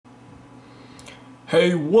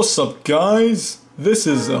Hey, what's up guys? This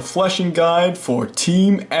is a flashing guide for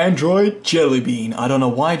Team Android Jelly Bean. I don't know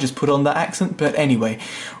why I just put on that accent, but anyway.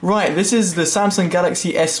 Right, this is the Samsung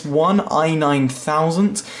Galaxy S1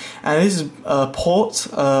 i9000, and this is a port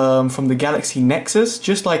from the Galaxy Nexus,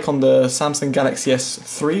 just like on the Samsung Galaxy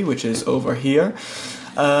S3, which is over here.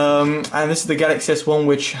 And this is the Galaxy S1,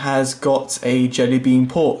 which has got a Jelly Bean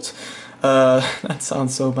port. That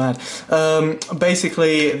sounds so bad.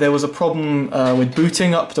 Basically, there was a problem with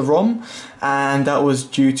booting up the ROM, and that was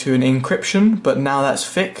due to an encryption, but now that's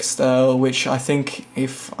fixed, which I think,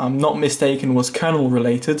 if I'm not mistaken, was kernel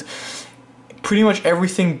related. Pretty much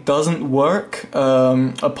everything doesn't work,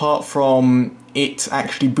 apart from it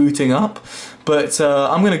actually booting up, but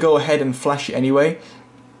I'm going to go ahead and flash it anyway.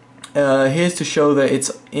 Here's to show that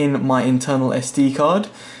it's in my internal SD card.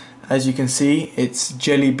 As you can see, it's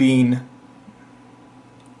Jelly Bean.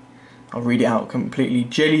 I'll read it out completely.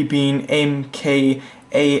 Jelly Bean MKALTER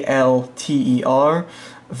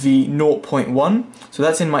v0.1. So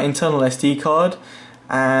that's in my internal SD card,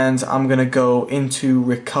 and I'm gonna go into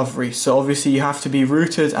recovery. So obviously you have to be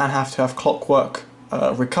rooted and have to have Clockwork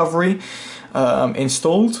recovery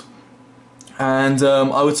installed. And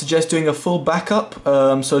I would suggest doing a full backup.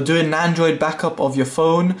 So do an Android backup of your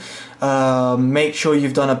phone. Make sure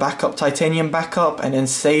you've done a backup Titanium backup and then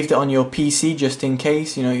saved it on your PC just in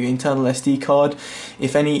case, you know, your internal SD card.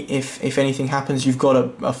 If anything happens, you've got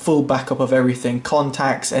a full backup of everything,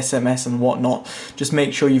 contacts, SMS and whatnot. Just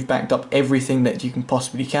make sure you've backed up everything that you can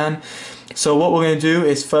possibly can. So what we're going to do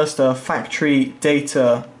is first a factory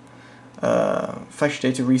data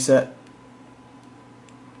reset.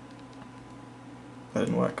 That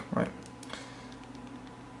didn't work, right.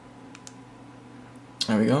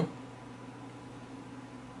 There we go.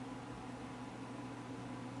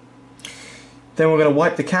 Then we're going to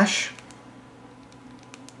wipe the cache.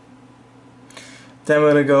 Then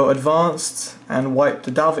we're going to go advanced and wipe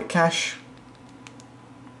the Dalvik cache.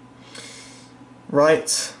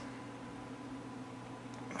 Right.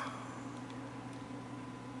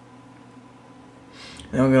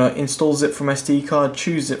 Then we're going to install zip from SD card,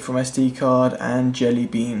 choose zip from SD card, and Jelly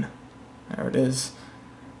Bean. There it is.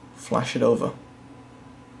 Flash it over.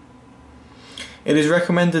 It is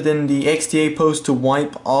recommended in the XDA post to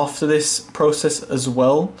wipe after this process as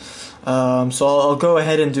well. So I'll go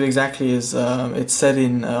ahead and do exactly as it's said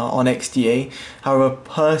in on XDA. However,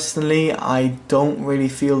 personally, I don't really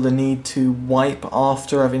feel the need to wipe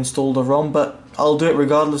after I've installed a ROM, but I'll do it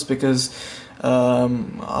regardless because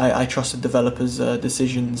I trust the developers'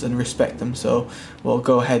 decisions and respect them, so we'll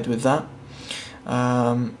go ahead with that.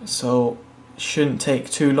 So it shouldn't take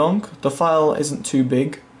too long. The file isn't too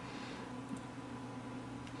big.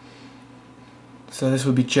 So this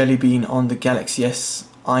will be Jelly Bean on the Galaxy S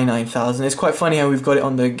i9000. It's quite funny how we've got it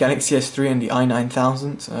on the Galaxy S3 and the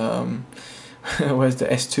i9000, whereas the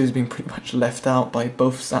S2 has been pretty much left out by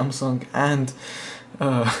both Samsung and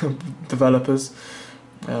developers.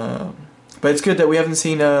 But it's good that we haven't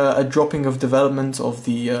seen a dropping of development of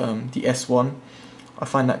the S1. I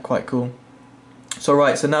find that quite cool. So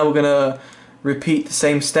right, so now we're gonna repeat the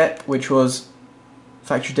same step, which was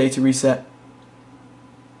factory data reset,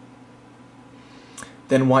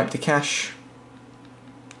 then wipe the cache,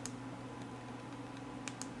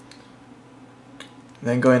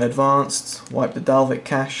 then go in advanced, wipe the Dalvik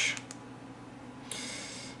cache,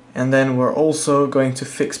 and then we're also going to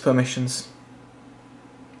fix permissions.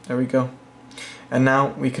 There we go. And now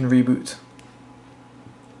we can reboot.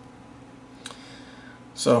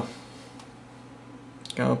 So,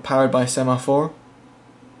 powered by semaphore.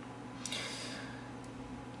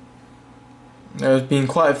 There's been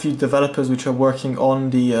quite a few developers which are working on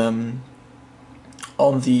the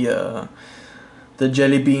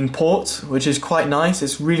Jelly Bean port, which is quite nice.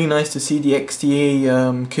 It's really nice to see the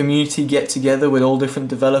XDA community get together with all different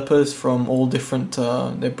developers from all different.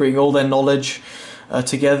 They bring all their knowledge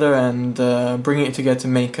together and bringing it together to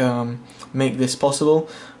make this possible.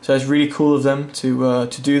 So it's really cool of them to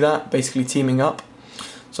do that, basically teaming up.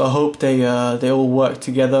 So I hope they all work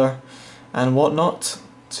together and whatnot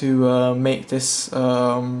to make this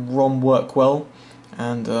ROM work well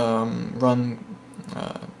and run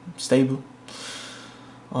stable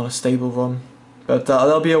on a stable ROM. But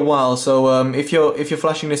that'll be a while. So if you're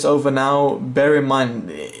flashing this over now, bear in mind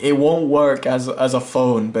it won't work as a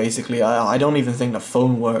phone. Basically, I don't even think the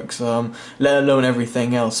phone works, let alone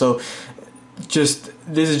everything else. So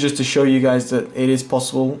this is just to show you guys that it is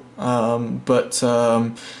possible. But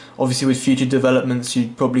obviously with future developments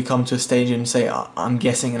you'd probably come to a stage and say, I'm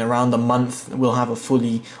guessing in around a month we'll have a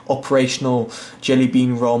fully operational Jelly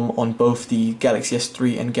Bean ROM on both the Galaxy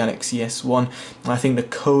S3 and Galaxy S1. I think the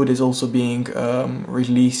code is also being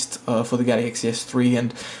released for the Galaxy S3,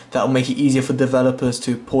 and that'll make it easier for developers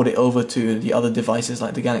to port it over to the other devices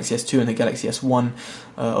like the Galaxy S2 and the Galaxy S1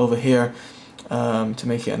 over here, to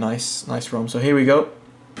make it a nice ROM. So here we go.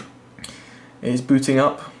 It is booting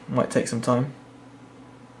up. Might take some time,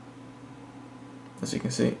 as you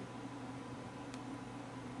can see.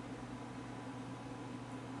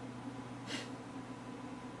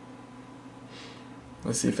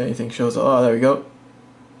 Let's see if anything shows up. Oh, there we go.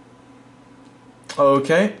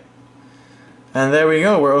 Okay. And there we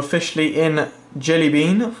go. We're officially in Jelly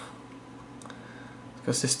Bean. Let's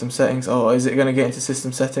go system settings. Oh, is it going to get into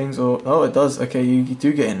system settings? Or oh, it does. Okay, you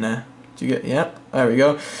do get in there. Do you get? Yep. There we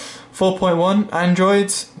go. 4.1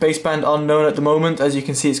 Androids, baseband unknown at the moment. As you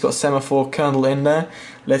can see, it's got semaphore kernel in there.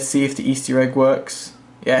 Let's see if the Easter egg works.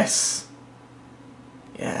 Yes.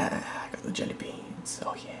 Yeah, I got the jelly beans.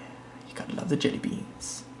 Oh yeah, you gotta love the jelly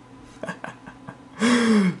beans.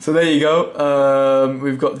 So there you go.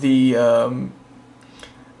 We've got the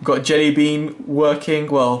got Jelly Bean working.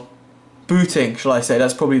 Well, booting, shall I say?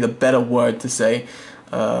 That's probably the better word to say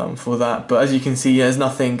for that. But as you can see, there's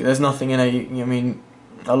nothing in it. I mean,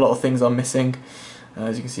 a lot of things are missing.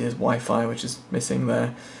 As you can see, there's Wi-Fi, which is missing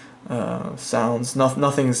there. Sounds,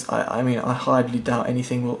 nothing's. I mean, I hardly doubt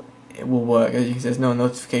anything will work. As you can see, there's no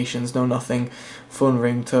notifications, no nothing. Phone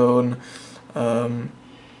ringtone.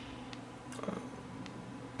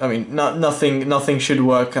 I mean, nothing should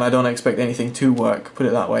work, and I don't expect anything to work. Put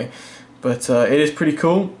it that way. But it is pretty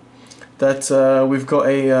cool that we've got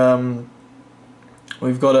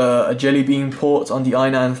a Jelly Bean port on the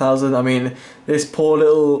i9000. I mean, this poor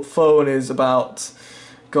little phone is about,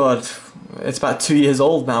 God, it's about 2 years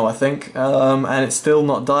old now, I think, and it's still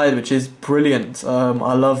not died, which is brilliant.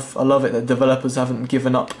 I love it that developers haven't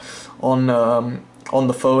given up on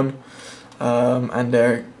the phone, and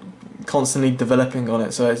they're constantly developing on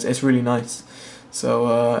it. So it's really nice. So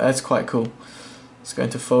that's quite cool. Let's go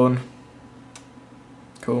into phone.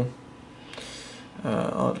 Cool.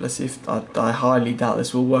 Let's see if I highly doubt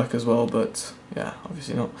this will work as well, but yeah,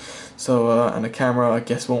 obviously not. So and the camera, I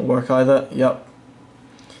guess, won't work either. Yep,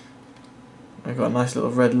 I've got a nice little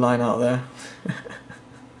red line out there.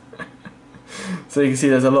 So you can see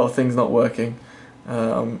there's a lot of things not working.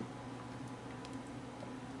 So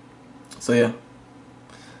yeah,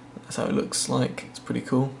 that's how it looks like. It's pretty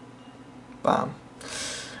cool. Bam.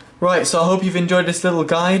 Right, so I hope you've enjoyed this little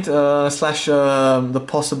guide slash the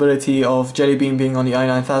possibility of Jelly Bean being on the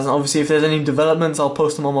i9000. Obviously, if there's any developments, I'll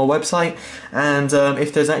post them on my website. And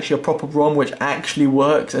if there's actually a proper ROM which actually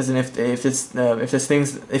works, as in if there's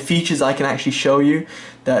features I can actually show you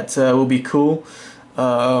that will be cool,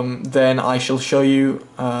 then I shall show you.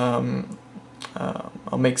 I'll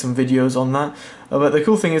make some videos on that. But the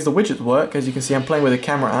cool thing is the widgets work. As you can see, I'm playing with a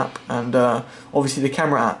camera app, and obviously the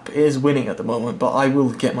camera app is winning at the moment, but I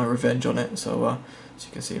will get my revenge on it. So as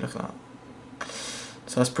you can see, look at that.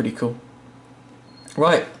 So that's pretty cool.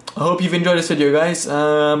 Right, I hope you've enjoyed this video, guys.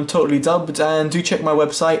 Totally dubbed, and do check my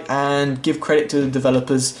website and give credit to the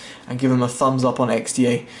developers and give them a thumbs up on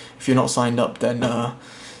XDA. If you're not signed up, then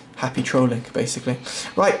happy trolling, basically.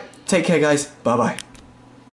 Right, take care, guys. Bye bye.